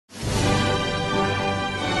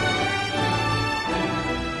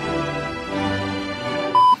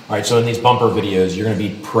All right, so in these bumper videos, you're going to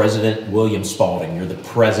be President William Spalding. You're the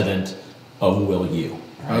president of Will U.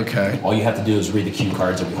 Right? Okay. All you have to do is read the cue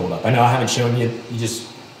cards that we hold up. I know I haven't shown you. You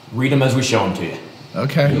just read them as we show them to you.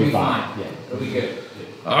 Okay. You'll be fine. Yeah, it'll be good.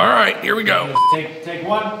 All right, here we go. Take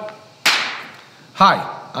one.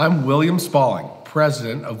 Hi, I'm William Spalding,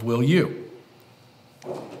 president of Will U.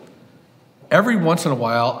 Every once in a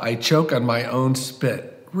while, I choke on my own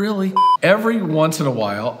spit. Really? Every once in a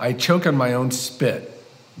while, I choke on my own spit.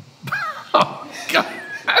 Oh, God.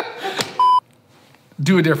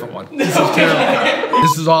 Do a different one. This is terrible.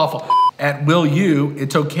 This is awful. At Will U,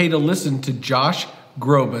 it's okay to listen to Josh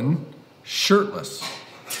Groban shirtless.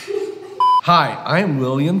 Hi, I am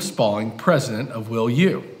William Spalding, president of Will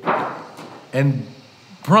U. And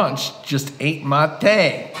brunch just ain't my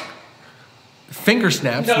thing. Finger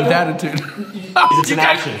snaps with attitude. It's an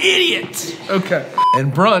action. Idiots. Okay.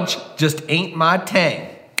 And brunch just ain't my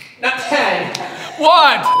tang. Not 10.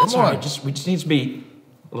 What? That's all right. We just need to be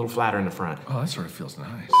a little flatter in the front. Oh, that sort of feels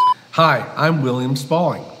nice. Hi, I'm William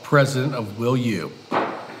Spalding, president of Will U.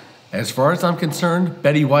 As far as I'm concerned,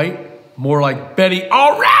 Betty White, more like Betty,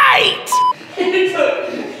 all right!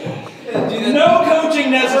 No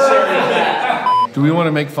coaching necessary. Do we want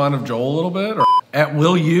to make fun of Joel a little bit? Or? At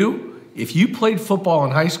Will U, if you played football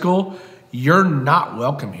in high school, you're not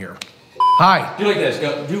welcome here. Hi. Do like this.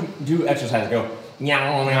 Go. Do exercise. Go.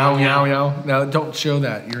 Meow, Meow, meow, meow. No, don't show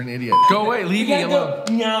that. You're an idiot. Go away. Leave me alone.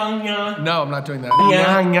 Meow, meow. No, I'm not doing that.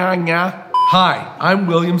 Meow, meow, meow. Hi, I'm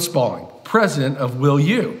William Spalding, president of Will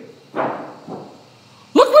U.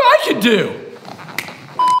 Look what I could do.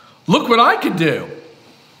 Look what I could do.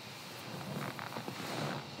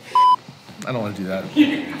 I don't want to do that.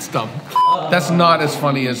 It's dumb. That's not as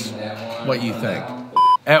funny as what you think.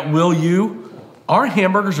 At Will U, our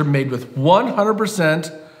hamburgers are made with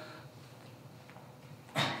 100%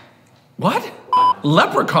 what?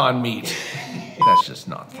 Leprechaun meat. That's just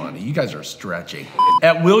not funny. You guys are stretching.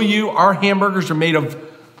 At Will U, our hamburgers are made of...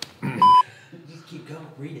 Just keep going.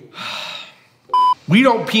 Read it. We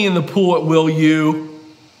don't pee in the pool at Will U.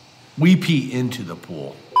 We pee into the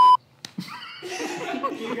pool.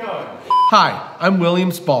 Keep going. Hi, I'm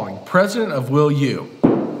William Spalding, president of Will U.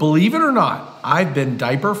 Believe it or not, I've been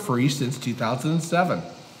diaper-free since 2007.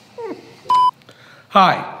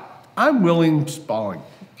 Hi, I'm William Spalding.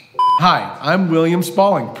 Hi, I'm William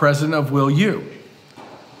Spalding, president of Will U.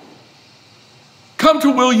 Come to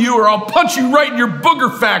Will U or I'll punch you right in your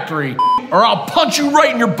booger factory. Or I'll punch you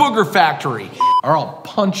right in your booger factory. Or I'll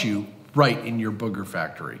punch you right in your booger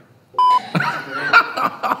factory.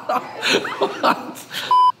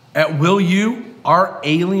 At Will U, our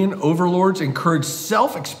alien overlords encourage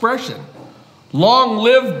self-expression. Long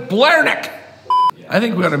live Blairnick! I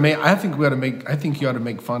think you ought to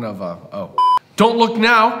make fun of, Don't look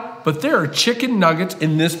now, but there are chicken nuggets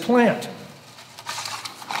in this plant.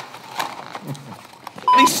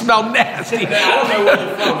 They smell nasty. I don't know where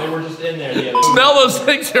they're from. They were just in there the other day. Smell those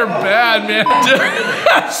things, they're bad, man.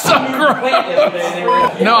 That's so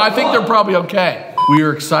gross. No, I think they're probably okay. We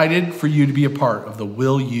are excited for you to be a part of the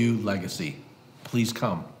Will U legacy. Please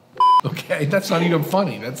come. Okay, that's not even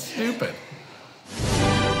funny. That's stupid.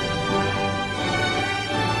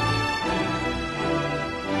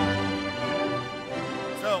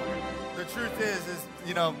 So the truth is,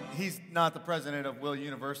 you know, he's not the president of Will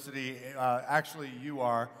University. Actually, you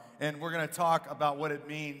are. And we're going to talk about what it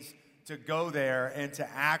means to go there and to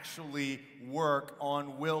actually work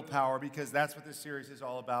on willpower, because that's what this series is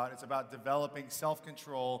all about. It's about developing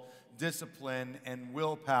self-control, discipline, and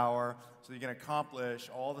willpower so you can accomplish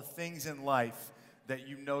all the things in life that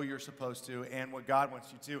you know you're supposed to and what God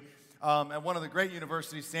wants you to. At one of the great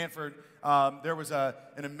universities, Stanford, there was an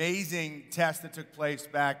amazing test that took place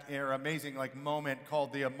back, or amazing moment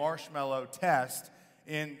called the marshmallow test.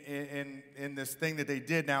 In this thing that they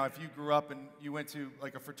did. Now, if you grew up and you went to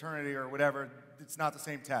like a fraternity or whatever, it's not the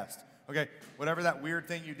same test. Okay, whatever that weird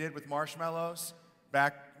thing you did with marshmallows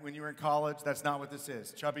back when you were in college, that's not what this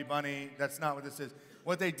is. Chubby Bunny, that's not what this is.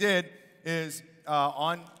 What they did is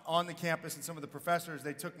on the campus, and some of the professors,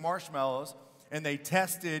 they took marshmallows and they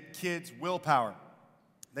tested kids' willpower.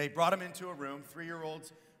 They brought them into a room,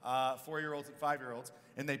 3-year-olds, 4-year-olds, and 5-year-olds,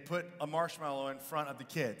 and they put a marshmallow in front of the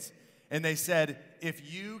kids. And they said,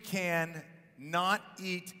 if you can not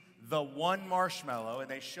eat the one marshmallow,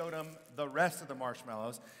 and they showed them the rest of the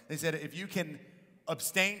marshmallows, they said, if you can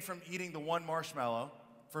abstain from eating the one marshmallow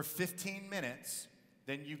for 15 minutes,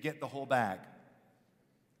 then you get the whole bag.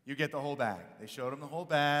 You get the whole bag. They showed them the whole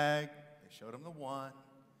bag. They showed them the one.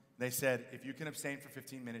 They said, if you can abstain for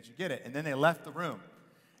 15 minutes, you get it. And then they left the room.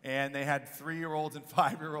 And they had 3-year-olds and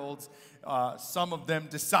 5-year-olds. Some of them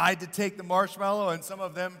decide to take the marshmallow, and some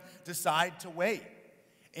of them decide to wait.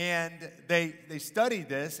 And they studied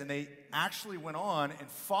this, and they actually went on and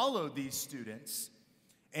followed these students.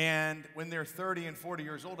 And when they're 30 and 40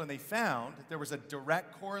 years old, and they found there was a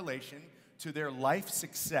direct correlation to their life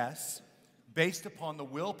success based upon the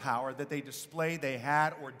willpower that they displayed they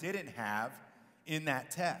had or didn't have in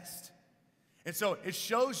that test. And so it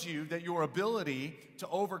shows you that your ability to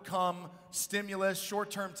overcome stimulus,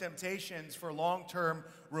 short-term temptations for long-term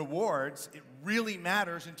rewards, it really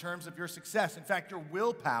matters in terms of your success. In fact, your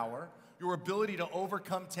willpower, your ability to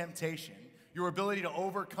overcome temptation, your ability to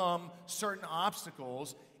overcome certain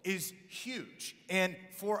obstacles is huge. And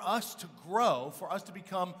for us to grow, for us to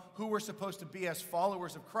become who we're supposed to be as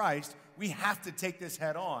followers of Christ, we have to take this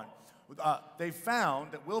head on. They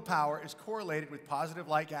found that willpower is correlated with positive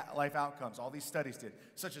life outcomes. All these studies did,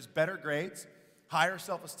 such as better grades, higher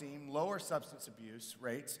self-esteem, lower substance abuse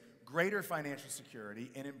rates, greater financial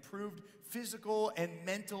security, and improved physical and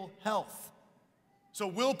mental health. So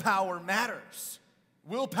willpower matters.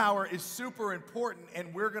 Willpower is super important,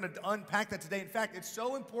 and we're going to unpack that today. In fact, it's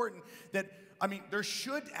so important that, there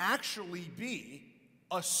should actually be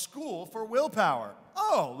a school for willpower.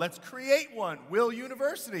 Oh, let's create one, Will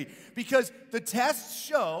University, because the tests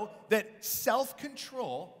show that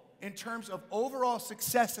self-control in terms of overall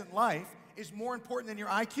success in life is more important than your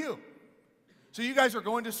IQ. So you guys are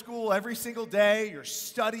going to school every single day, you're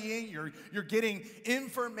studying, you're getting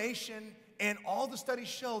information, and all the studies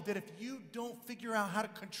show that if you don't figure out how to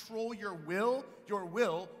control your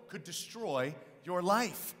will could destroy your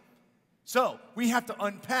life. So we have to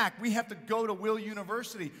unpack, we have to go to Will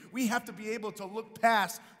University. We have to be able to look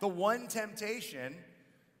past the one temptation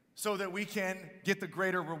so that we can get the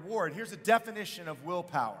greater reward. Here's a definition of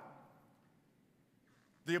willpower.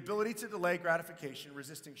 The ability to delay gratification,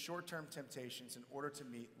 resisting short-term temptations in order to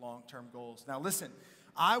meet long-term goals. Now listen,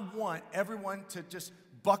 I want everyone to just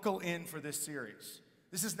buckle in for this series.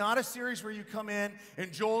 This is not a series where you come in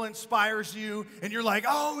and Joel inspires you and you're like,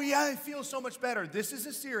 oh yeah, I feel so much better. This is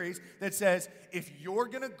a series that says if you're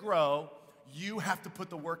going to grow, you have to put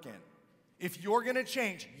the work in. If you're going to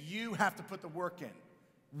change, you have to put the work in.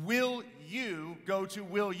 Will you go to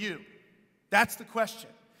will you? That's the question.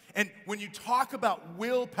 And when you talk about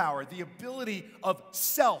willpower, the ability of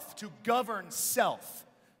self to govern self,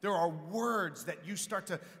 there are words that you start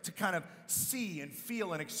to kind of see and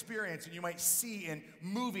feel and experience, and you might see in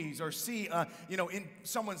movies or see in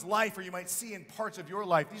someone's life, or you might see in parts of your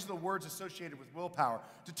life. These are the words associated with willpower.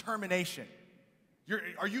 Determination.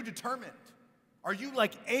 Are you determined? Are you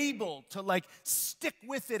able to stick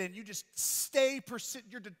with it and you just stay persistent?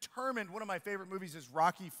 You're determined. One of my favorite movies is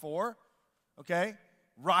Rocky IV, okay?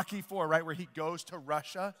 Rocky IV, right, where he goes to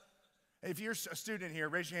Russia. If you're a student here,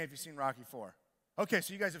 raise your hand if you've seen Rocky IV. Okay,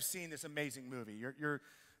 so you guys have seen this amazing movie.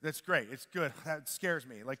 That's great. It's good. That scares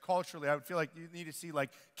me. Culturally, I would feel like you need to see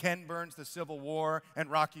Ken Burns' The Civil War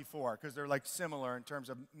and Rocky IV because they're similar in terms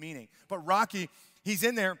of meaning. But Rocky, he's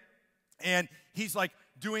in there and he's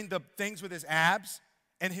doing the things with his abs,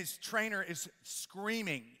 and his trainer is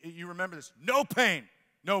screaming. You remember this? No pain,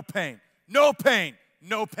 no pain, no pain,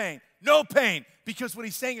 no pain, no pain. Because what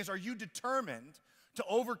he's saying is, are you determined to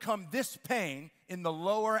overcome this pain in the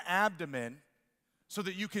lower abdomen so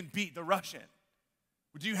that you can beat the Russian?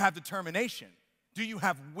 Do you have determination? Do you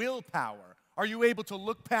have willpower? Are you able to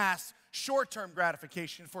look past short-term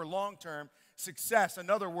gratification for long-term success?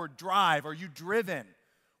 Another word, drive. Are you driven?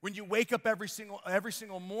 When you wake up every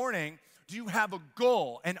single morning, do you have a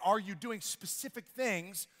goal? And are you doing specific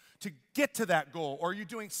things to get to that goal? Or are you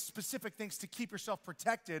doing specific things to keep yourself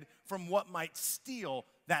protected from what might steal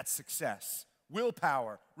that success?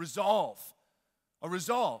 Willpower, resolve. A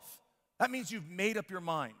resolve. That means you've made up your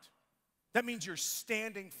mind. That means you're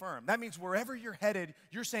standing firm. That means wherever you're headed,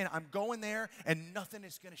 you're saying, I'm going there and nothing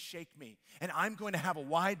is going to shake me. And I'm going to have a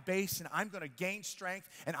wide base and I'm going to gain strength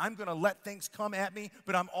and I'm going to let things come at me,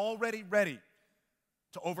 but I'm already ready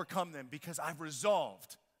to overcome them because I've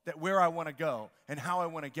resolved that where I want to go and how I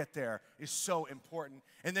want to get there is so important.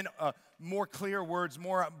 And then more clear words,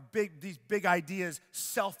 these big ideas,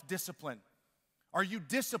 self-discipline. Are you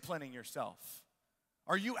disciplining yourself?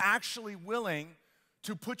 Are you actually willing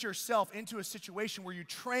to put yourself into a situation where you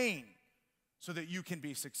train so that you can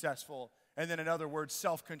be successful? And then in other words,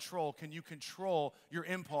 self-control. Can you control your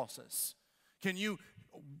impulses? Can you,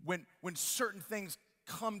 when certain things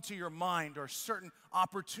come to your mind or certain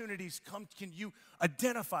opportunities come, can you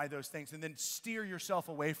identify those things and then steer yourself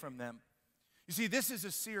away from them? You see, this is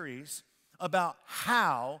a series about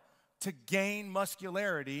how to gain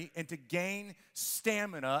muscularity and to gain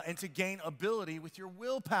stamina and to gain ability with your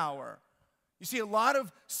willpower. You see, a lot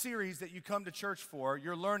of series that you come to church for,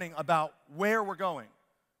 you're learning about where we're going.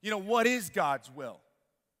 You know, what is God's will?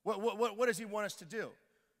 What does he want us to do?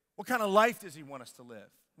 What kind of life does he want us to live?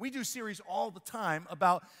 We do series all the time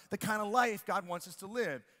about the kind of life God wants us to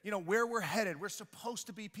live. You know, where we're headed. We're supposed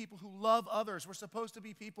to be people who love others. We're supposed to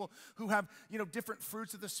be people who have, you know, different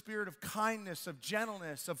fruits of the Spirit of kindness, of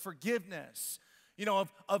gentleness, of forgiveness. You know,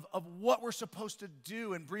 of what we're supposed to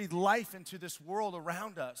do and breathe life into this world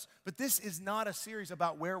around us. But this is not a series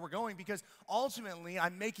about where we're going, because ultimately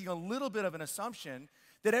I'm making a little bit of an assumption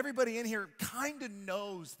that everybody in here kind of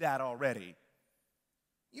knows that already.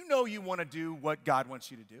 You know you want to do what God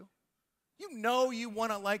wants you to do. You know you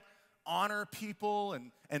want to, like, honor people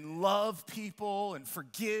and love people and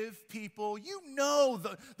forgive people. You know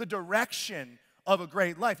the direction of a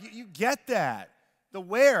great life. You get that, the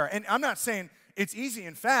where. And I'm not saying it's easy.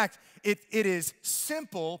 In fact, it is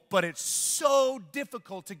simple, but it's so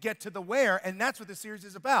difficult to get to the where, and that's what this series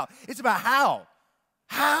is about. It's about how.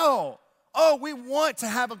 How? Oh, we want to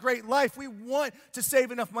have a great life. We want to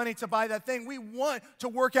save enough money to buy that thing. We want to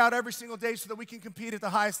work out every single day so that we can compete at the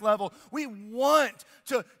highest level. We want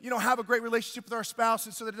to, you know, have a great relationship with our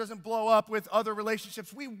spouses so that it doesn't blow up with other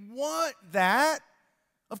relationships. We want that.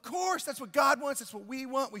 Of course, that's what God wants. That's what we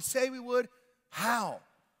want. We say we would. How?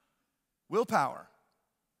 Willpower.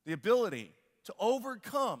 The ability to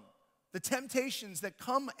overcome the temptations that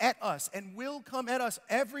come at us and will come at us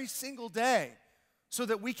every single day, so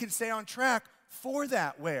that we can stay on track for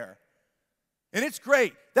that where. And it's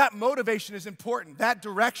great. That motivation is important. That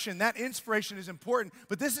direction, that inspiration is important.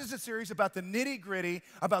 But this is a series about the nitty-gritty,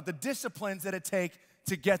 about the disciplines that it takes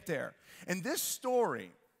to get there. And this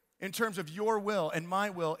story, in terms of your will and my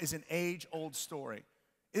will, is an age-old story.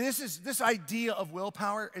 This idea of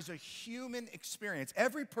willpower is a human experience.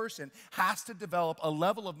 Every person has to develop a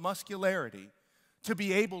level of muscularity to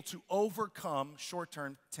be able to overcome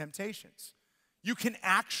short-term temptations. You can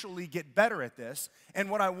actually get better at this. And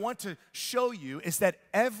what I want to show you is that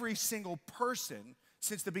every single person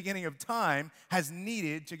since the beginning of time has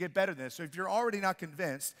needed to get better at this. So if you're already not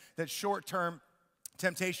convinced that short-term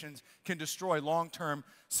temptations can destroy long-term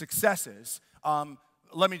successes,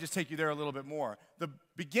 let me just take you there a little bit more. The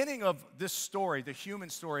beginning of this story, the human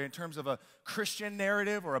story, in terms of a Christian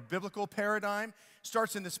narrative or a biblical paradigm,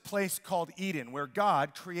 starts in this place called Eden, where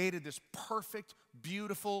God created this perfect,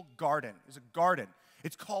 beautiful garden. It's a garden.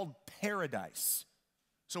 It's called paradise.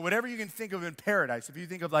 So whatever you can think of in paradise, if you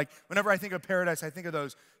think of, like, whenever I think of paradise, I think of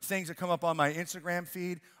those things that come up on my Instagram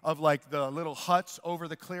feed of, like, the little huts over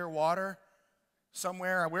the clear water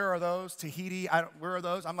somewhere. Where are those? Tahiti, where are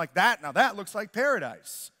those? I'm like, that, now that looks like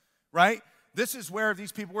paradise, right? This is where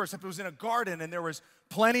these people were, except it was in a garden, and there was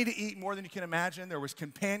plenty to eat, more than you can imagine. There was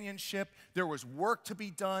companionship. There was work to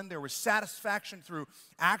be done. There was satisfaction through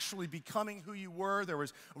actually becoming who you were. There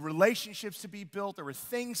was relationships to be built. There were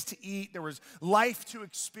things to eat. There was life to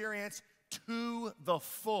experience to the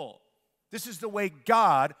full. This is the way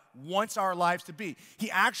God wants our lives to be.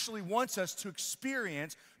 He actually wants us to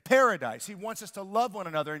experience paradise. He wants us to love one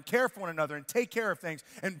another and care for one another and take care of things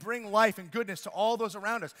and bring life and goodness to all those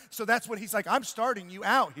around us. So that's what he's like, I'm starting you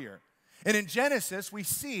out here. And in Genesis, we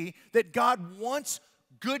see that God wants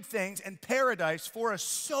good things and paradise for us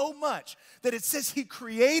so much that it says he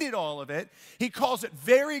created all of it. He calls it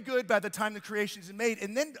very good by the time the creation is made.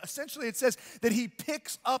 And then essentially it says that he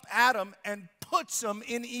picks up Adam and puts him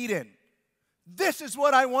in Eden. This is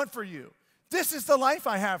what I want for you. This is the life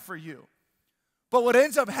I have for you. But what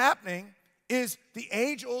ends up happening is the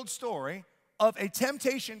age-old story of a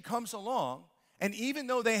temptation comes along, and even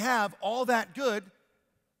though they have all that good,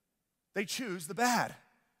 they choose the bad.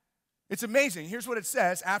 It's amazing. Here's what it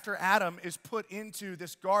says after Adam is put into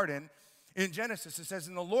this garden in Genesis. It says,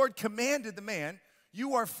 and the Lord commanded the man,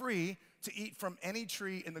 you are free to eat from any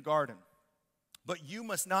tree in the garden, but you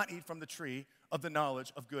must not eat from the tree of the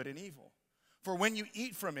knowledge of good and evil. For when you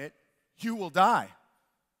eat from it, you will die.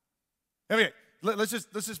 Okay, let's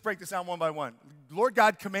just break this down one by one. Lord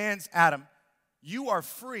God commands Adam, you are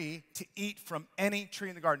free to eat from any tree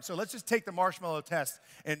in the garden. So let's just take the marshmallow test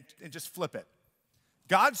and just flip it.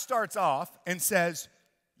 God starts off and says,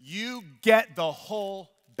 you get the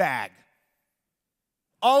whole bag.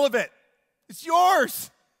 All of it. It's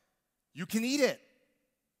yours. You can eat it.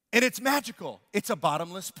 And it's magical. It's a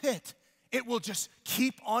bottomless pit. It will just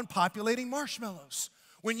keep on populating marshmallows.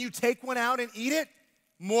 When you take one out and eat it,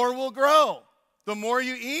 more will grow. The more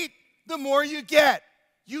you eat, the more you get.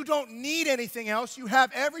 You don't need anything else. You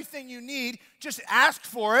have everything you need. Just ask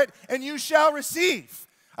for it, and you shall receive.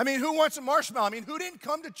 I mean, who wants a marshmallow? I mean, who didn't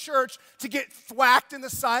come to church to get thwacked in the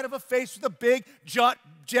side of a face with a big jet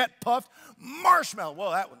puffed marshmallow?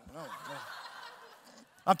 Well, that one. Oh, no.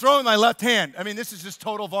 I'm throwing my left hand. I mean, this is just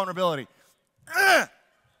total vulnerability.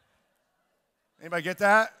 Anybody get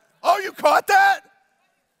that? Oh, you caught that?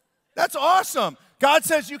 That's awesome. God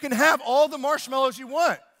says you can have all the marshmallows you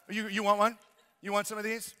want. You want one? You want some of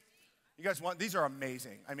these? You guys want? These are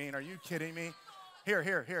amazing. I mean, are you kidding me?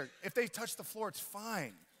 Here. If they touch the floor, it's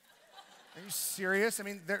fine. Are you serious? I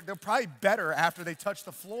mean, they're probably better after they touch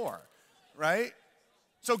the floor, right?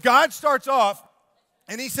 So God starts off,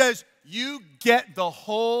 and he says, you get the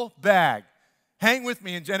whole bag. Hang with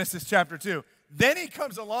me in Genesis chapter 2. Then he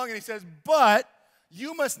comes along and he says, but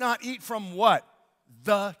you must not eat from what?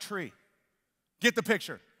 The tree. Get the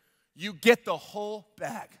picture. You get the whole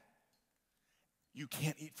bag. You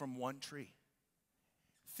can't eat from one tree.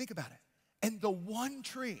 Think about it. And the one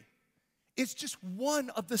tree is just one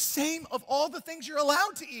of the same of all the things you're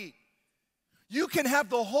allowed to eat. You can have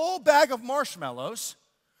the whole bag of marshmallows,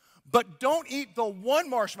 but don't eat the one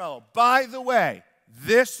marshmallow. By the way,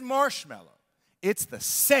 this marshmallow, it's the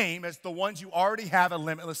same as the ones you already have a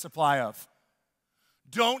limitless supply of.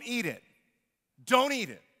 Don't eat it. Don't eat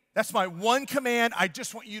it. That's my one command. I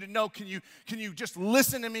just want you to know, can you just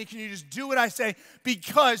listen to me? Can you just do what I say?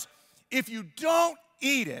 Because if you don't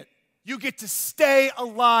eat it, you get to stay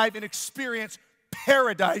alive and experience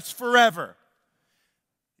paradise forever.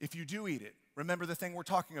 If you do eat it, remember the thing we're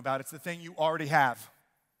talking about. It's the thing you already have.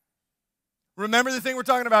 Remember the thing we're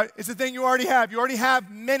talking about. It's the thing you already have. You already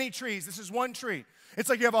have many trees. This is one tree. It's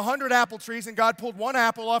like you have 100 apple trees, and God pulled one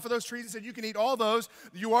apple off of those trees and said, you can eat all those.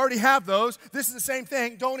 You already have those. This is the same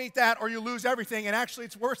thing. Don't eat that or you lose everything. And actually,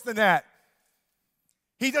 it's worse than that.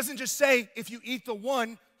 He doesn't just say, if you eat the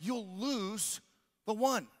one, you'll lose the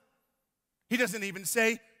one. He doesn't even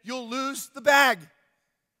say, you'll lose the bag.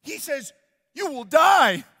 He says, you will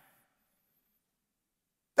die.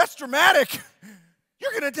 That's dramatic.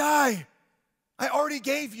 You're going to die. I already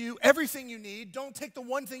gave you everything you need. Don't take the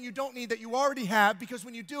one thing you don't need that you already have, because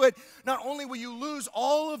when you do it, not only will you lose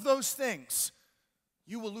all of those things,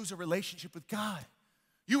 you will lose a relationship with God.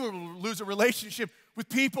 You will lose a relationship with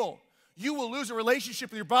people. You will lose a relationship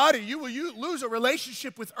with your body. You will lose a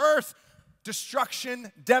relationship with earth.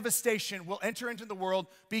 Destruction, devastation will enter into the world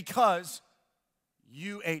because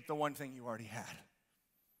you ate the one thing you already had.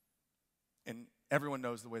 And everyone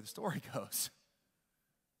knows the way the story goes.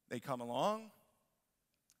 They come along.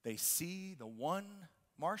 They see the one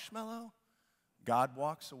marshmallow. God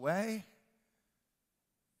walks away,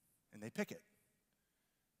 and they pick it.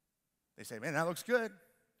 They say, man, that looks good.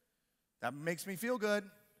 That makes me feel good.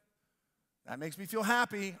 That makes me feel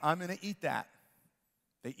happy. I'm going to eat that.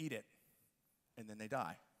 They eat it, and then they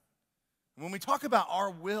die. And when we talk about our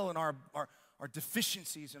will and our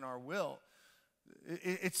deficiencies in our will,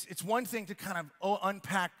 it's one thing to kind of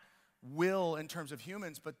unpack will in terms of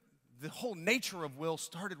humans, but the whole nature of will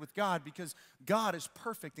started with God, because God is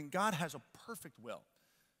perfect and God has a perfect will.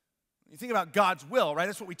 You think about God's will, right?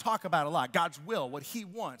 That's what we talk about a lot. God's will, what he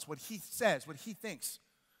wants, what he says, what he thinks.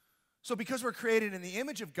 So because we're created in the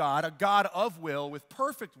image of God, a God of will with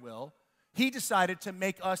perfect will, he decided to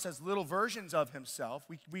make us as little versions of himself.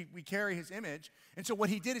 We carry his image. And so what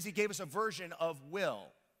he did is he gave us a version of will.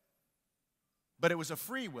 But it was a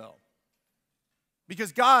free will.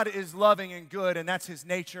 Because God is loving and good, and that's his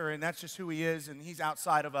nature, and that's just who he is, and he's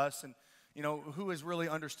outside of us. And, you know, who has really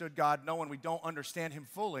understood God? No one. We don't understand him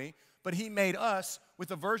fully. But he made us with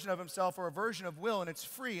a version of himself or a version of will, and it's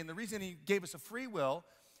free. And the reason he gave us a free will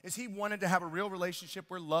is he wanted to have a real relationship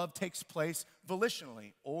where love takes place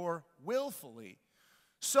volitionally or willfully.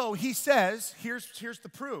 So he says, here's the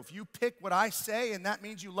proof. You pick what I say, and that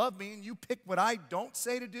means you love me, and you pick what I don't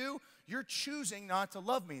say to do, you're choosing not to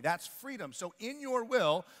love me. That's freedom. So in your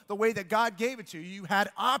will, the way that God gave it to you, you had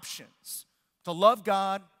options to love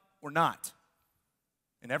God or not.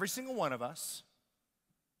 And every single one of us,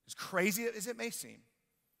 as crazy as it may seem,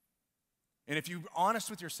 and if you're honest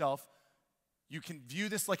with yourself, you can view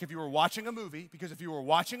this like if you were watching a movie, because if you were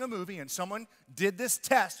watching a movie and someone did this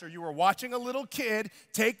test, or you were watching a little kid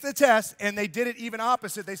take the test and they did it even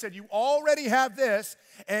opposite. They said, you already have this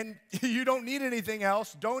and you don't need anything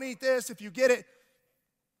else. Don't eat this. If you get it,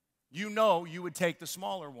 you know you would take the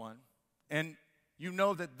smaller one. And you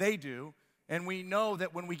know that they do. And we know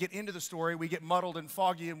that when we get into the story, we get muddled and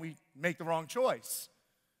foggy and we make the wrong choice.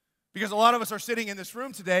 Because a lot of us are sitting in this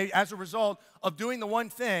room today as a result of doing the one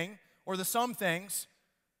thing or the some things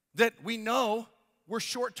that we know were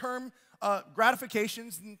short-term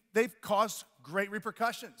gratifications, and they've caused great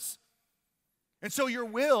repercussions. And so your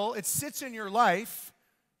will, it sits in your life,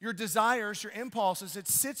 your desires, your impulses, it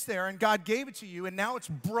sits there and God gave it to you and now it's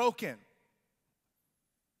broken.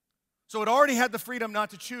 So it already had the freedom not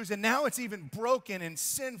to choose and now it's even broken and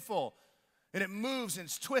sinful and it moves and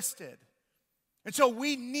it's twisted. And so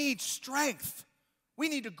we need strength. We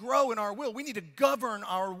need to grow in our will. We need to govern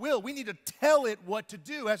our will. We need to tell it what to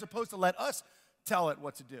do as opposed to let us tell it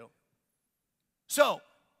what to do. So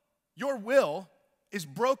your will is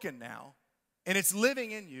broken now, and it's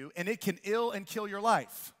living in you, and it can ill and kill your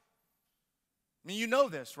life. I mean, you know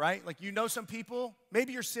this, right? Like, you know some people,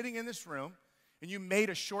 maybe you're sitting in this room, and you made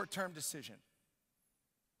a short-term decision,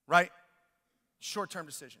 right? Short-term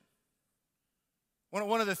decision.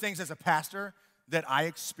 One of the things as a pastor that I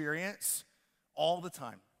experience all the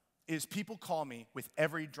time is people call me with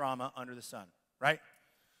every drama under the sun, right?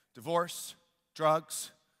 Divorce,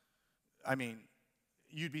 drugs, I mean,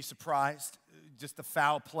 you'd be surprised. Just the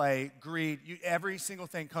foul play, greed, every single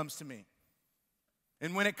thing comes to me.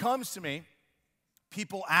 And when it comes to me,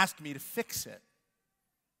 people ask me to fix it.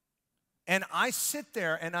 And I sit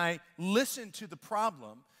there and I listen to the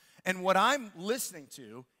problem, and what I'm listening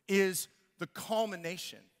to is the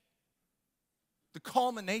culmination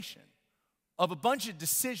of a bunch of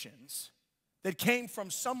decisions that came from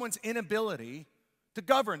someone's inability to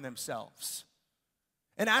govern themselves.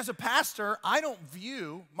 And as a pastor, I don't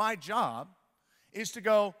view my job is to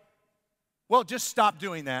go, well, just stop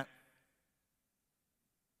doing that.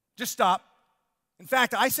 Just stop. In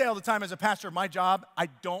fact, I say all the time as a pastor, my job, I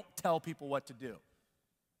don't tell people what to do.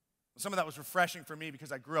 Some of that was refreshing for me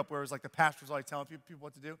because I grew up where it was like the pastor was always telling people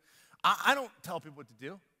what to do. I don't tell people what to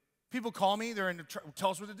do. People call me, they're in the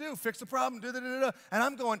tell us what to do, fix the problem, and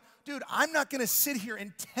I'm going, dude, I'm not going to sit here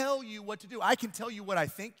and tell you what to do. I can tell you what I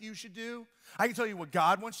think you should do. I can tell you what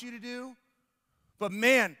God wants you to do. But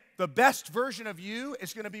man, the best version of you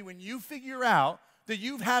is going to be when you figure out that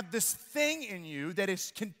you've had this thing in you that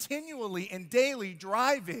is continually and daily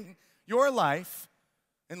driving your life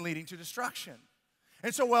and leading to destruction.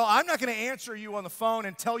 And so, well, I'm not going to answer you on the phone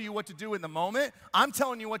and tell you what to do in the moment. I'm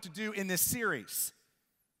telling you what to do in this series.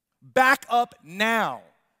 Back up now.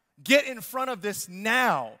 Get in front of this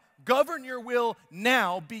now. Govern your will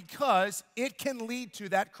now because it can lead to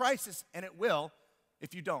that crisis, and it will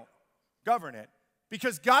if you don't govern it.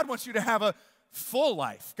 Because God wants you to have a full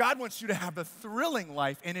life. God wants you to have a thrilling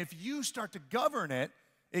life, and if you start to govern it,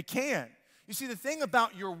 it can. You see, the thing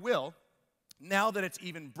about your will, now that it's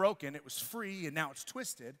even broken, it was free and now it's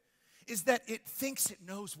twisted, is that it thinks it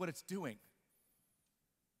knows what it's doing.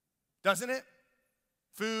 Doesn't it?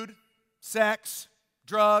 Food, sex,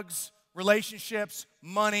 drugs, relationships,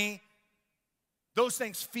 money. Those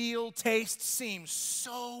things feel, taste, seem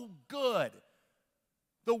so good.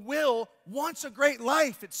 The will wants a great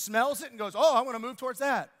life. It smells it and goes, oh, I want to move towards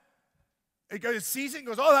that. It sees it and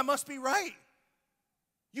goes, oh, that must be right.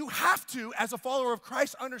 You have to, as a follower of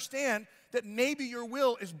Christ, understand that maybe your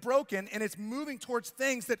will is broken and it's moving towards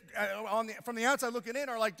things that from the outside looking in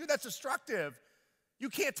are like, dude, that's destructive. You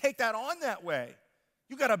can't take that on that way.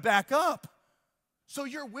 You got to back up. So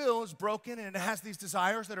your will is broken and it has these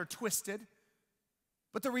desires that are twisted.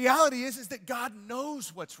 But the reality is that God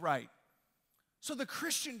knows what's right. So the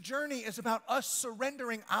Christian journey is about us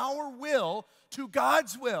surrendering our will to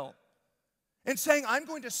God's will and saying, I'm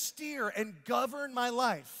going to steer and govern my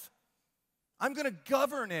life. I'm going to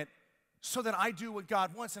govern it so that I do what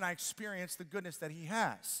God wants and I experience the goodness that He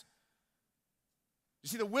has. You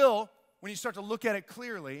see, the will, when you start to look at it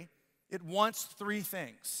clearly, it wants three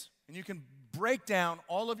things. And you can break down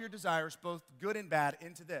all of your desires, both good and bad,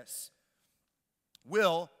 into this.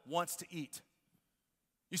 Will wants to eat.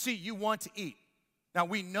 You see, you want to eat. Now,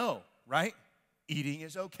 we know, right? Eating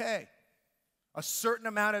is okay. A certain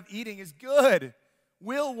amount of eating is good.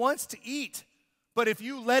 Will wants to eat. But if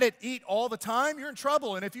you let it eat all the time, you're in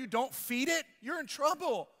trouble. And if you don't feed it, you're in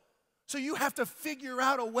trouble. So you have to figure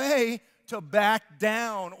out a way to back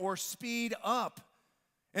down or speed up.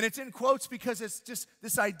 And it's in quotes because it's just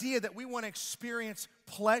this idea that we want to experience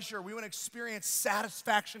pleasure. We want to experience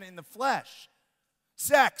satisfaction in the flesh.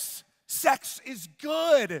 Sex is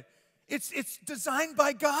good. It's designed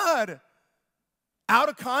by God. Out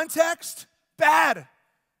of context, bad.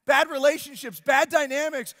 Bad relationships, bad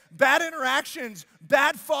dynamics, bad interactions,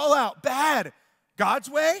 bad fallout, bad. God's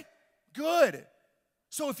way, good.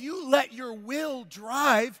 So if you let your will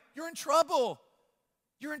drive, you're in trouble.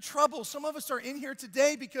 You're in trouble. Some of us are in here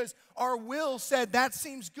today because our will said that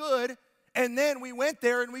seems good, and then we went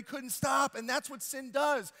there and we couldn't stop, and that's what sin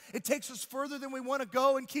does. It takes us further than we want to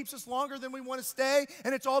go and keeps us longer than we want to stay,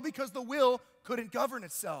 and it's all because the will couldn't govern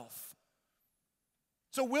itself.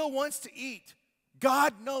 So will wants to eat.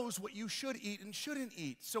 God knows what you should eat and shouldn't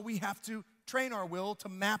eat, so we have to train our will to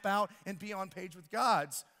map out and be on page with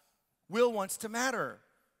God's. Will wants to matter.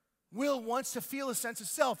 Will wants to feel a sense of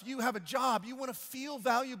self. You have a job, you want to feel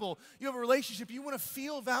valuable. You have a relationship, you want to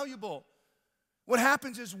feel valuable. What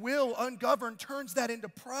happens is will, ungoverned, turns that into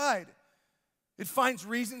pride. It finds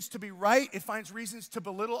reasons to be right. It finds reasons to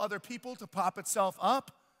belittle other people, to pop itself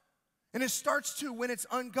up. And it starts to, when it's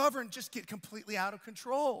ungoverned, just get completely out of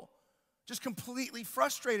control. Just completely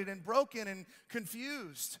frustrated and broken and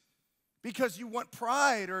confused because you want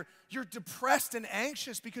pride, or you're depressed and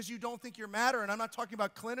anxious because you don't think you matter. And I'm not talking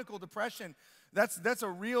about clinical depression. That's a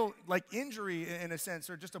real injury in a sense,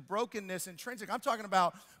 or just a brokenness intrinsic. I'm talking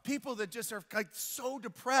about people that just are so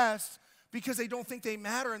depressed because they don't think they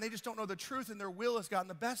matter and they just don't know the truth, and their will has gotten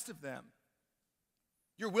the best of them.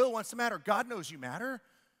 Your will wants to matter. God knows you matter.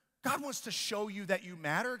 God wants to show you that you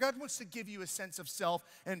matter. God wants to give you a sense of self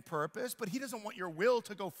and purpose, but he doesn't want your will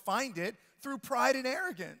to go find it through pride and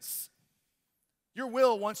arrogance. Your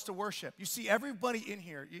will wants to worship. You see, everybody in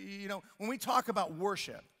here, you know, when we talk about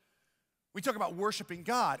worship, we talk about worshiping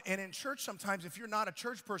God. And in church sometimes, if you're not a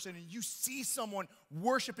church person and you see someone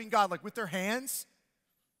worshiping God, like with their hands,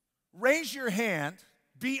 raise your hand,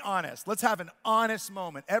 be honest. Let's have an honest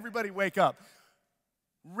moment. Everybody wake up.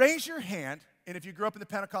 Raise your hand, and if you grew up in the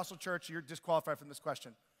Pentecostal church, you're disqualified from this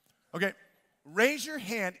question. Okay, raise your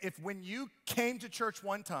hand if when you came to church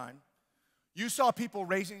one time, you saw people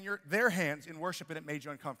raising their hands in worship and it made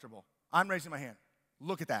you uncomfortable. I'm raising my hand.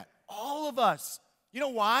 Look at that. All of us. You know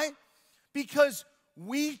why? Because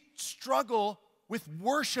we struggle with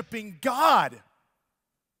worshiping God.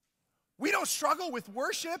 We don't struggle with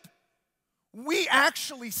worship. We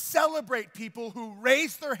actually celebrate people who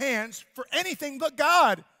raise their hands for anything but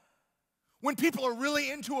God. When people are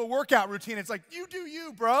really into a workout routine, it's like, you do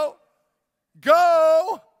you, bro.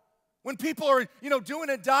 Go. When people are, doing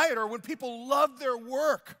a diet, or when people love their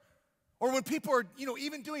work, or when people are,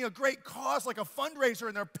 even doing a great cause like a fundraiser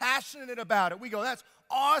and they're passionate about it, we go, that's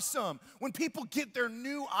awesome. When people get their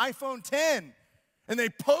new iPhone 10 and they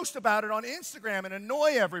post about it on Instagram and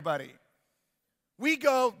annoy everybody, we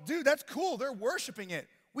go, dude, that's cool. They're worshiping it.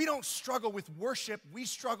 We don't struggle with worship. We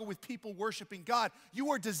struggle with people worshiping God.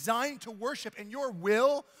 You are designed to worship, and your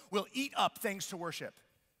will eat up things to worship.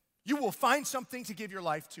 You will find something to give your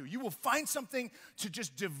life to. You will find something to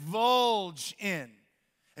just divulge in.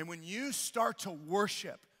 And when you start to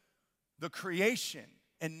worship the creation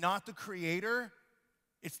and not the creator,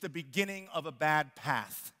 it's the beginning of a bad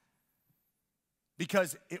path.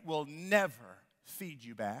 Because it will never feed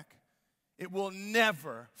you back. It will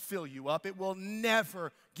never fill you up. It will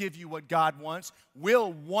never give you what God wants.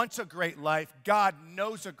 Will wants a great life. God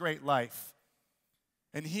knows a great life.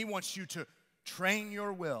 And he wants you to train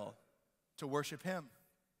your will to worship him.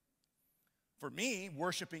 For me,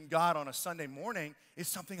 worshiping God on a Sunday morning is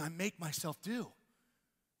something I make myself do.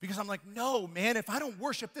 Because I'm like, no, man, if I don't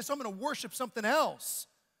worship this, I'm going to worship something else.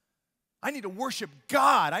 I need to worship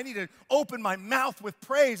God. I need to open my mouth with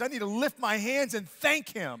praise. I need to lift my hands and thank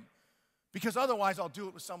him. Because otherwise, I'll do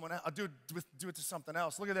it with someone else. I'll do it to something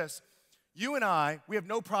else. Look at this. You and I, we have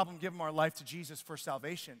no problem giving our life to Jesus for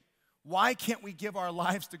salvation. Why can't we give our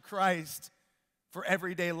lives to Christ for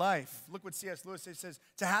everyday life? Look what C.S. Lewis says.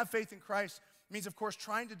 To have faith in Christ means, of course,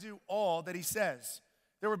 trying to do all that he says.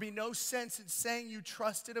 There would be no sense in saying you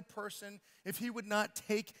trusted a person if you would not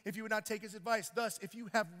take his advice. Thus, if you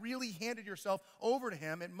have really handed yourself over to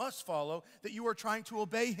him, it must follow that you are trying to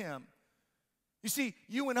obey him. You see,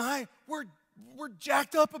 you and I, we're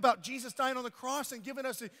jacked up about Jesus dying on the cross and giving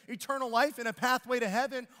us eternal life and a pathway to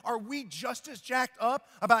heaven. Are we just as jacked up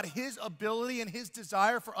about his ability and his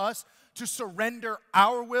desire for us to surrender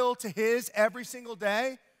our will to his every single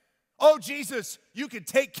day? Oh, Jesus, you can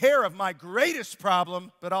take care of my greatest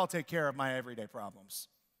problem, but I'll take care of my everyday problems.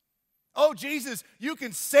 Oh, Jesus, you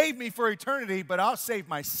can save me for eternity, but I'll save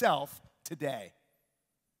myself today.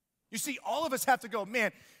 You see, all of us have to go,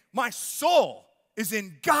 man, my soul is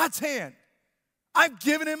in God's hand. I've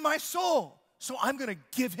given him my soul. So I'm going to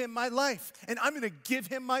give him my life, and I'm going to give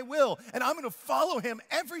him my will, and I'm going to follow him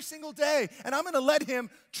every single day, and I'm going to let him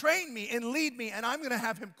train me and lead me, and I'm going to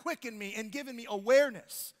have him quicken me and giving me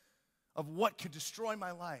awareness of what could destroy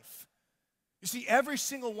my life. You see, every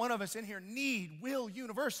single one of us in here need Will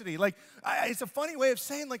University. It's a funny way of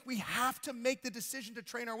saying, we have to make the decision to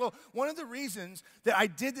train our will. One of the reasons that I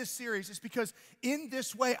did this series is because in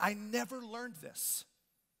this way, I never learned this.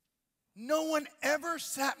 No one ever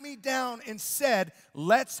sat me down and said,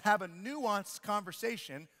 let's have a nuanced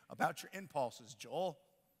conversation about your impulses, Joel.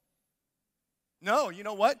 No, you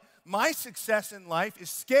know what? My success in life is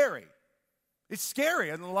scary. It's scary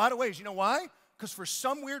in a lot of ways. You know why? because for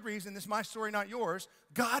some weird reason, this is my story, not yours,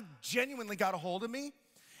 God genuinely got a hold of me,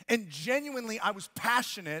 and genuinely I was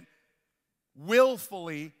passionate,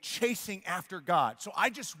 willfully chasing after God. So I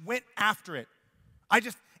just went after it.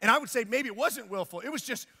 And I would say maybe it wasn't willful. It was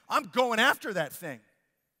just, I'm going after that thing.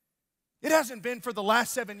 It hasn't been for the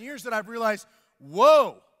last 7 years that I've realized,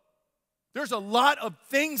 whoa, there's a lot of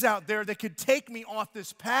things out there that could take me off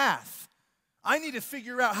this path. I need to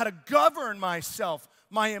figure out how to govern myself,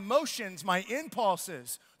 my emotions, my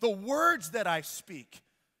impulses, the words that I speak.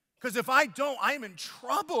 Because if I don't, I'm in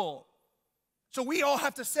trouble. So we all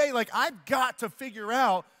have to say, like, I've got to figure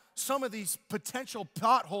out some of these potential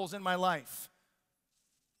potholes in my life.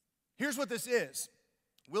 Here's what this is.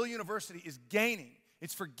 Will University is gaining.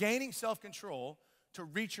 It's for gaining self-control to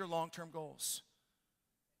reach your long-term goals.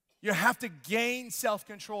 You have to gain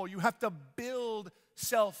self-control. You have to build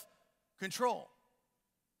self-control.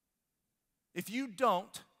 If you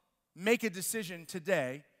don't make a decision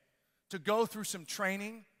today to go through some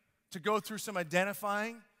training, to go through some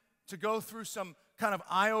identifying, to go through some kind of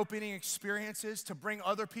eye-opening experiences, to bring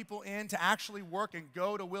other people in, to actually work and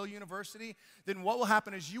go to Will University, then what will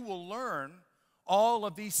happen is you will learn all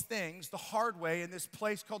of these things the hard way in this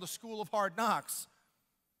place called the School of Hard Knocks.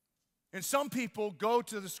 And some people go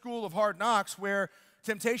to the School of Hard Knocks where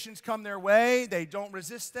temptations come their way, they don't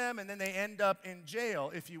resist them, and then they end up in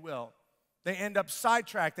jail, if you will. They end up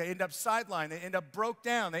sidetracked, they end up sidelined, they end up broke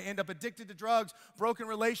down, they end up addicted to drugs, broken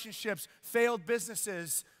relationships, failed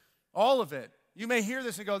businesses, all of it. You may hear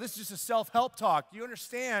this and go, this is just a self-help talk. You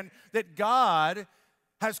understand that God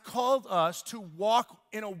has called us to walk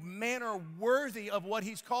in a manner worthy of what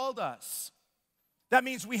He's called us. That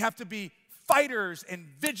means we have to be fighters and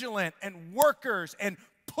vigilant and workers and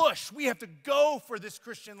push. We have to go for this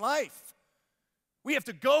Christian life. We have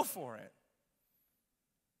to go for it.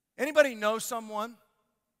 Anybody know someone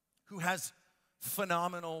who has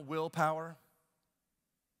phenomenal willpower?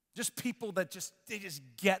 Just people that they just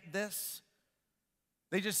get this.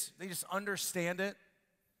 They just understand it.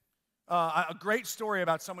 A great story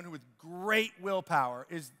about someone who with great willpower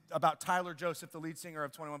is about Tyler Joseph, the lead singer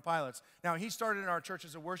of 21 Pilots. Now, he started in our church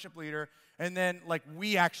as a worship leader, and then,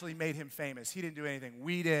 we actually made him famous. He didn't do anything.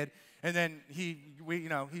 We did. And then he's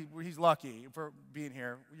lucky for being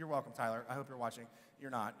here. You're welcome, Tyler. I hope you're watching.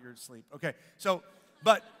 You're not. You're asleep. Okay.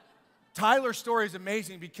 But Tyler's story is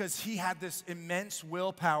amazing because he had this immense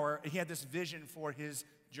willpower. He had this vision for his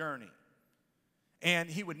journey. And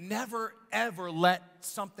he would never, ever let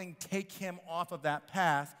something take him off of that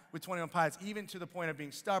path with 21 Pilots, even to the point of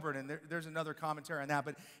being stubborn. And there's another commentary on that.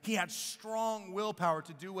 But he had strong willpower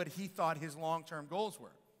to do what he thought his long-term goals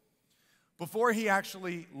were. Before he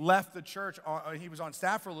actually left the church, he was on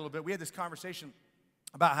staff for a little bit, we had this conversation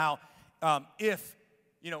about how if,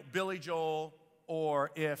 Billy Joel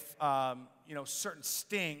or if, certain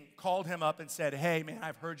Sting called him up and said, hey, man,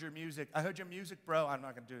 I've heard your music. I heard your music, bro. I'm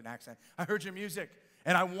not going to do an accent. I heard your music,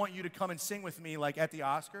 and I want you to come and sing with me, at the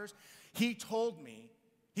Oscars. He told me,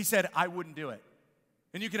 he said, I wouldn't do it.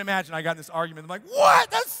 And you can imagine I got in this argument. I'm like,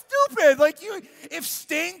 what? That's stupid. If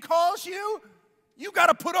Sting calls you, you got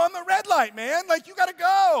to put on the red light, man. You got to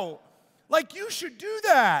go. You should do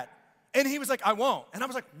that. And he was like, I won't. And I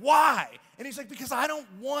was like, why? And he's like, because I don't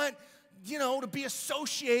want to be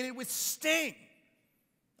associated with Sting.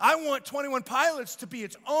 I want 21 Pilots to be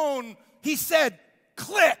its own, he said,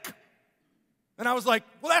 click. And I was like,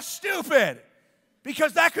 well, that's stupid.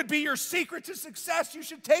 Because that could be your secret to success. You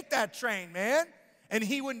should take that train, man. And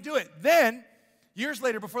he wouldn't do it. Then, years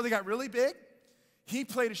later, before they got really big, he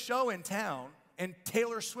played a show in town, and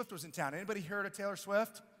Taylor Swift was in town. Anybody heard of Taylor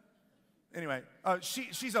Swift? Anyway,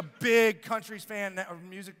 she's a big country fan,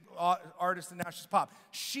 music artist, and now she's pop.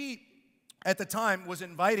 She, at the time, was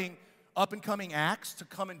inviting up-and-coming acts to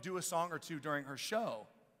come and do a song or two during her show.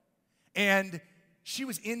 And she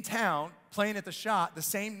was in town playing at the Shot the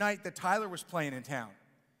same night that Tyler was playing in town.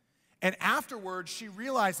 And afterwards, she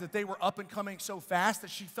realized that they were up-and-coming so fast that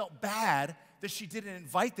she felt bad that she didn't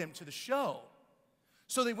invite them to the show.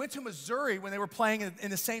 So they went to Missouri when they were playing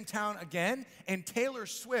in the same town again, and Taylor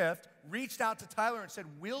Swift reached out to Tyler and said,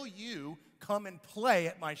 will you come and play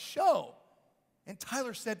at my show? And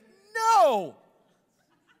Tyler said, no.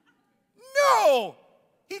 No.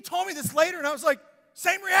 He told me this later, and I was like,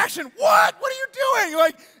 same reaction. What? What are you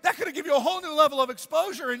doing? That could have given you a whole new level of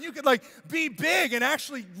exposure, and you could, be big and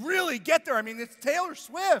actually really get there. I mean, it's Taylor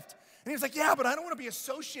Swift. And he was like, yeah, but I don't want to be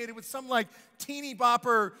associated with some, teeny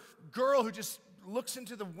bopper girl who just looks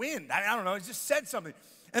into the wind. I don't know. He just said something.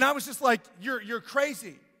 And I was just like, you're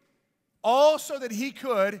crazy. All so that he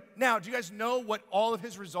could. Now, do you guys know what all of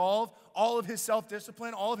his resolve, all of his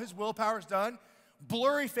self-discipline, all of his willpower has done?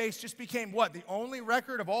 Blurry Face just became what? The only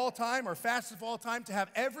record of all time or fastest of all time to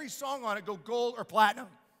have every song on it go gold or platinum.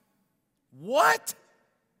 What?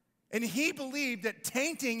 And he believed that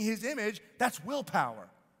tainting his image, that's willpower.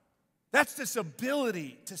 That's this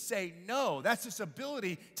ability to say no. That's this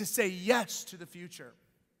ability to say yes to the future.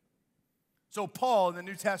 So Paul in the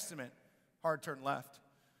New Testament, hard turn left.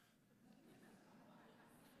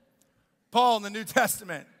 Paul in the New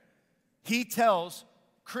Testament, he tells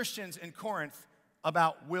Christians in Corinth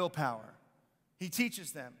about willpower. He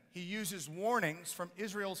teaches them. He uses warnings from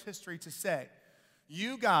Israel's history to say,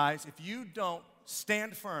 you guys, if you don't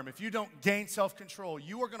stand firm, if you don't gain self-control,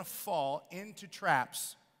 you are going to fall into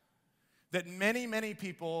traps that many, many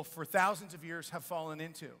people for thousands of years have fallen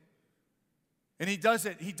into. And he does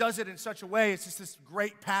it in such a way, it's just this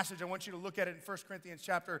great passage. I want you to look at it in 1 Corinthians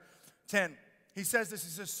chapter 10. He says this, he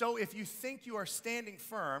says, so if you think you are standing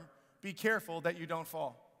firm, be careful that you don't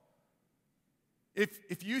fall.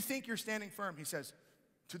 If you think you're standing firm, he says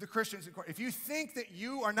to the Christians in Corinth, if you think that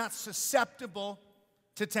you are not susceptible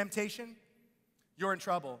to temptation, you're in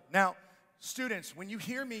trouble. Now, students, when you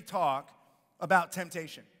hear me talk about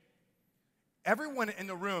temptation, everyone in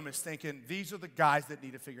the room is thinking, these are the guys that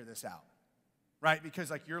need to figure this out, right?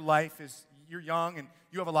 Because like your life is, you're young and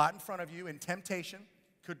you have a lot in front of you, and temptation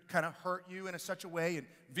could kind of hurt you in such a way and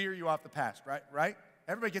veer you off the path, right?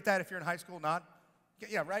 Everybody get that if you're in high school? Nod?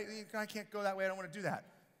 Yeah, right? I can't go that way. I don't want to do that.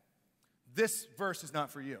 This verse is not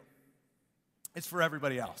for you. It's for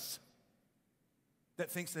everybody else that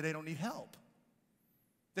thinks that they don't need help,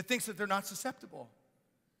 that thinks that they're not susceptible,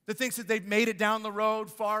 that thinks that they've made it down the road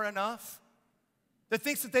far enough, that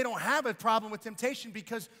thinks that they don't have a problem with temptation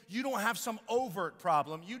because you don't have some overt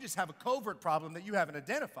problem. You just have a covert problem that you haven't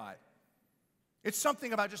identified. It's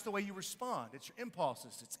something about just the way you respond. It's your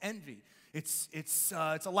impulses. It's envy. It's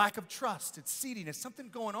a lack of trust. It's seediness. Something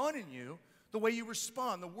going on in you, the way you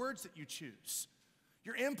respond, the words that you choose.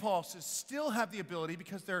 Your impulses still have the ability,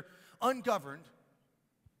 because they're ungoverned,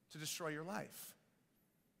 to destroy your life.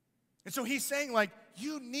 And so he's saying, like,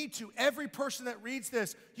 you need to, every person that reads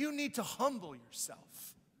this, you need to humble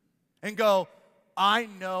yourself and go, I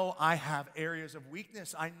know I have areas of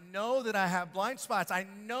weakness. I know that I have blind spots. I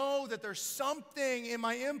know that there's something in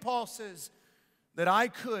my impulses that I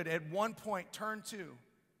could at one point turn to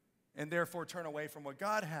and therefore turn away from what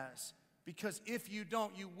God has. Because if you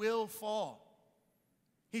don't, you will fall.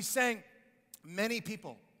 He's saying many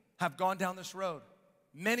people have gone down this road.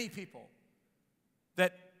 Many people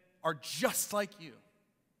that are just like you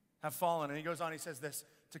have fallen. And he goes on, he says this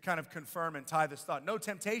to kind of confirm and tie this thought. No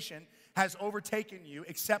temptation has overtaken you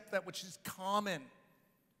except that which is common.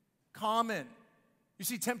 Common. You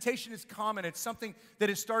see, temptation is common. It's something that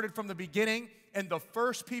has started from the beginning, and the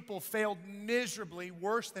first people failed miserably,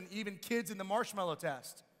 worse than even kids in the marshmallow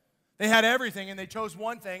test. They had everything, and they chose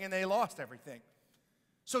one thing, and they lost everything.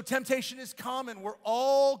 So temptation is common. We're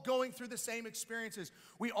all going through the same experiences.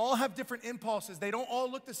 We all have different impulses. They don't all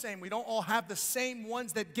look the same. We don't all have the same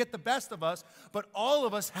ones that get the best of us, but all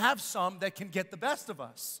of us have some that can get the best of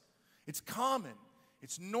us. It's common.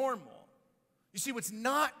 It's normal. You see, what's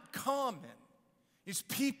not common is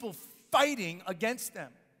people fighting against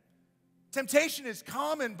them. Temptation is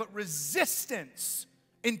common, but resistance,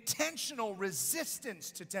 intentional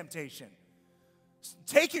resistance to temptation,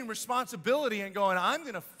 taking responsibility and going, I'm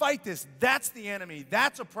going to fight this. That's the enemy.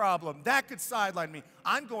 That's a problem. That could sideline me.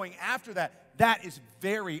 I'm going after that. That is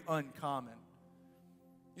very uncommon.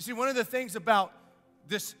 You see, one of the things about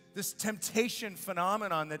this temptation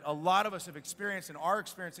phenomenon that a lot of us have experienced and are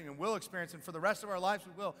experiencing and will experience, and for the rest of our lives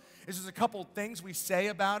we will, is there's a couple things we say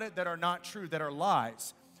about it that are not true, that are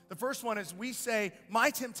lies. The first one is we say, my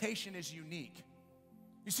temptation is unique.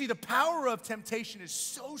 You see, the power of temptation is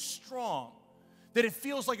so strong that it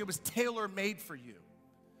feels like it was tailor-made for you.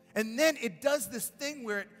 And then it does this thing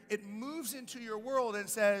where it moves into your world and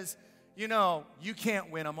says, you know, you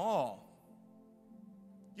can't win them all.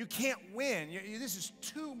 You can't win. This is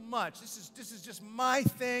too much. This is just my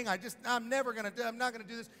thing. I'm not going to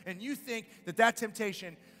do this. And you think that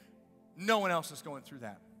temptation, no one else is going through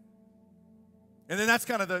that. And then that's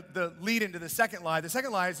kind of the lead into the second lie. The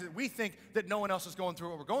second lie is that we think that no one else is going through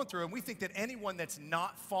what we're going through, and we think that anyone that's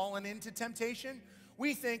not fallen into temptation,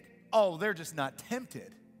 we think, oh, they're just not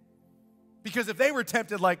tempted. Because if they were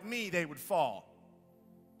tempted like me, they would fall.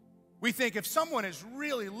 We think if someone is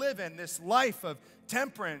really living this life of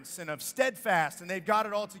temperance and of steadfast and they've got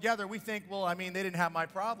it all together, we think, well, I mean, they didn't have my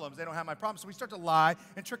problems. They don't have my problems. So we start to lie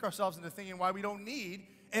and trick ourselves into thinking why we don't need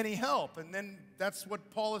any help. And then that's what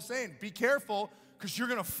Paul is saying. Be careful, because you're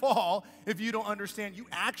going to fall if you don't understand you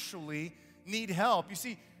actually need help. You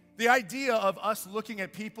see, the idea of us looking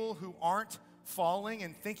at people who aren't falling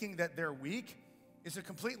and thinking that they're weak is a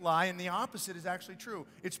complete lie, and the opposite is actually true.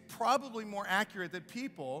 It's probably more accurate that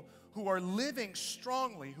people who are living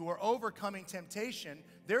strongly, who are overcoming temptation,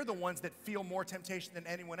 they're the ones that feel more temptation than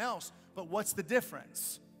anyone else. But what's the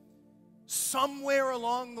difference? Somewhere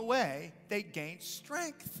along the way, they gain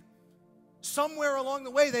strength. Somewhere along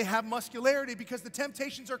the way, they have muscularity because the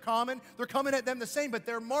temptations are common. They're coming at them the same, but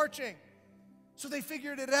they're marching. So they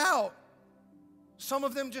figured it out. Some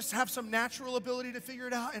of them just have some natural ability to figure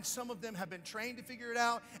it out, and some of them have been trained to figure it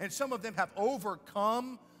out, and some of them have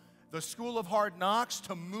overcome the school of hard knocks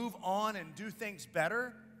to move on and do things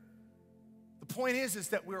better. The point is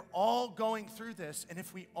that we're all going through this, and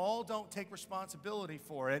if we all don't take responsibility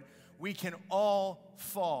for it, we can all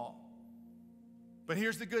fall. But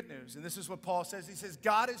here's the good news, and this is what Paul says. He says,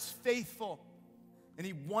 God is faithful, and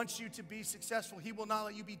he wants you to be successful. He will not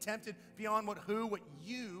let you be tempted beyond what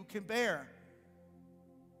you can bear.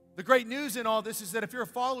 The great news in all this is that if you're a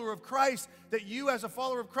follower of Christ, that you as a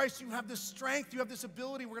follower of Christ, you have this strength, you have this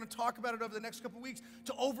ability, we're going to talk about it over the next couple weeks,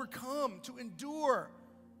 to overcome, to endure.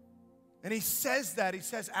 And he says that, he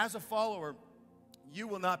says, as a follower, you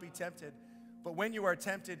will not be tempted. But when you are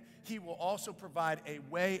tempted, he will also provide a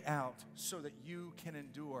way out so that you can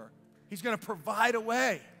endure. He's going to provide a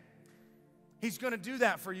way. He's going to do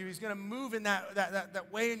that for you. He's going to move in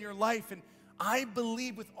that way in your life. And I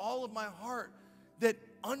believe with all of my heart that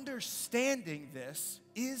understanding this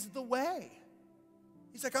is the way.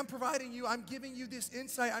 He's like, I'm providing you, I'm giving you this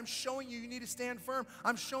insight. I'm showing you need to stand firm.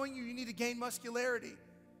 I'm showing you need to gain muscularity.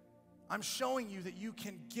 I'm showing you that you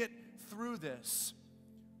can get through this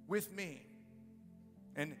with me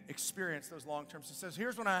and experience those long-term successes.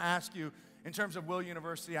 Here's what I ask you in terms of Will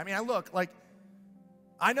University. I mean,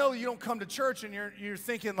 I know you don't come to church and you're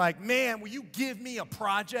thinking like, man, will you give me a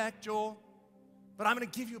project, Joel? But I'm going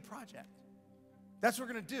to give you a project. That's what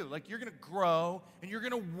we're going to do. Like, you're going to grow, and you're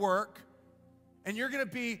going to work, and you're going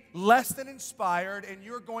to be less than inspired, and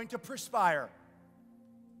you're going to perspire.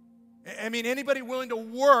 I mean, anybody willing to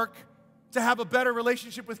work to have a better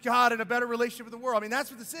relationship with God and a better relationship with the world? I mean,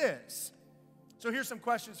 that's what this is. So here's some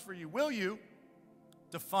questions for you. Will you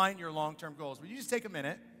define your long-term goals? Will you just take a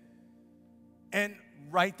minute and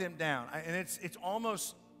write them down? And it's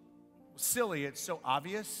almost silly. It's so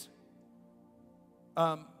obvious.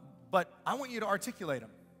 But I want you to articulate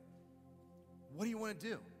them. What do you want to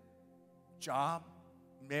do? Job,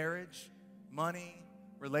 marriage, money,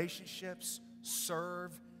 relationships,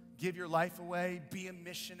 serve, give your life away, be a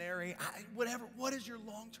missionary, whatever. What is your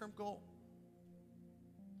long-term goal?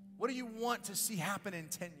 What do you want to see happen in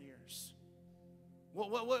 10 years?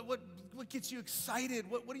 What gets you excited?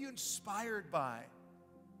 What are you inspired by?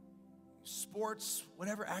 Sports,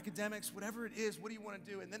 whatever, academics, whatever it is, what do you want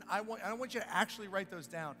to do? And then I want you to actually write those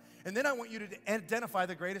down. And then I want you to identify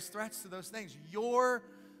the greatest threats to those things. Your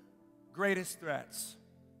greatest threats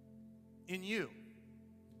in you.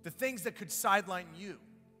 The things that could sideline you.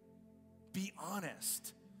 Be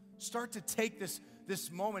honest. Start to take this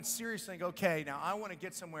moment seriously and go, okay, now I want to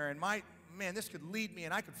get somewhere, and this could lead me,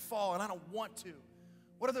 and I could fall, and I don't want to.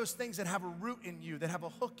 What are those things that have a root in you, that have a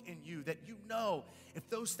hook in you, that you know if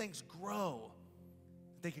those things grow,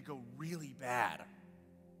 they could go really bad?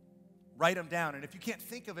 Write them down. And if you can't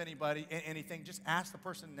think of anything, just ask the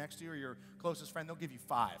person next to you or your closest friend. They'll give you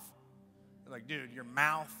 5. They're like, dude, your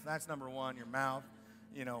mouth, that's number 1, your mouth.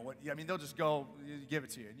 You know, they'll just go give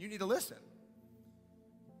it to you. And you need to listen.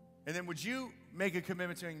 And then would you make a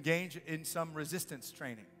commitment to engage in some resistance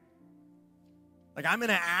training? Like, I'm going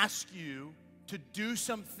to ask you to do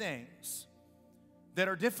some things that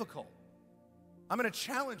are difficult. I'm going to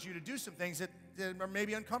challenge you to do some things that are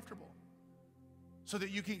maybe uncomfortable so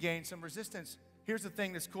that you can gain some resistance. Here's the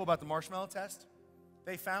thing that's cool about the marshmallow test.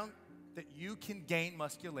 They found that you can gain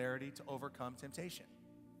muscularity to overcome temptation.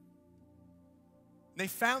 They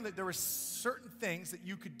found that there were certain things that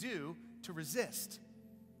you could do to resist.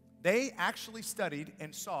 They actually studied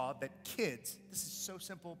and saw that kids, this is so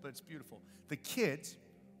simple, but it's beautiful. The kids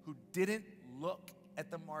who didn't look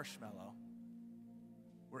at the marshmallow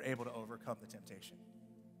were able to overcome the temptation.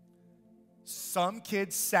 Some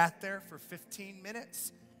kids sat there for 15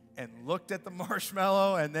 minutes and looked at the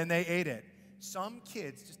marshmallow and then they ate it. Some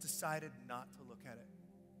kids just decided not to look at it.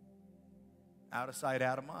 Out of sight,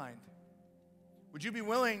 out of mind. Would you be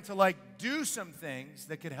willing to do some things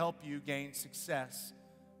that could help you gain success?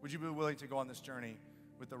 Would you be willing to go on this journey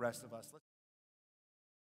with the rest of us?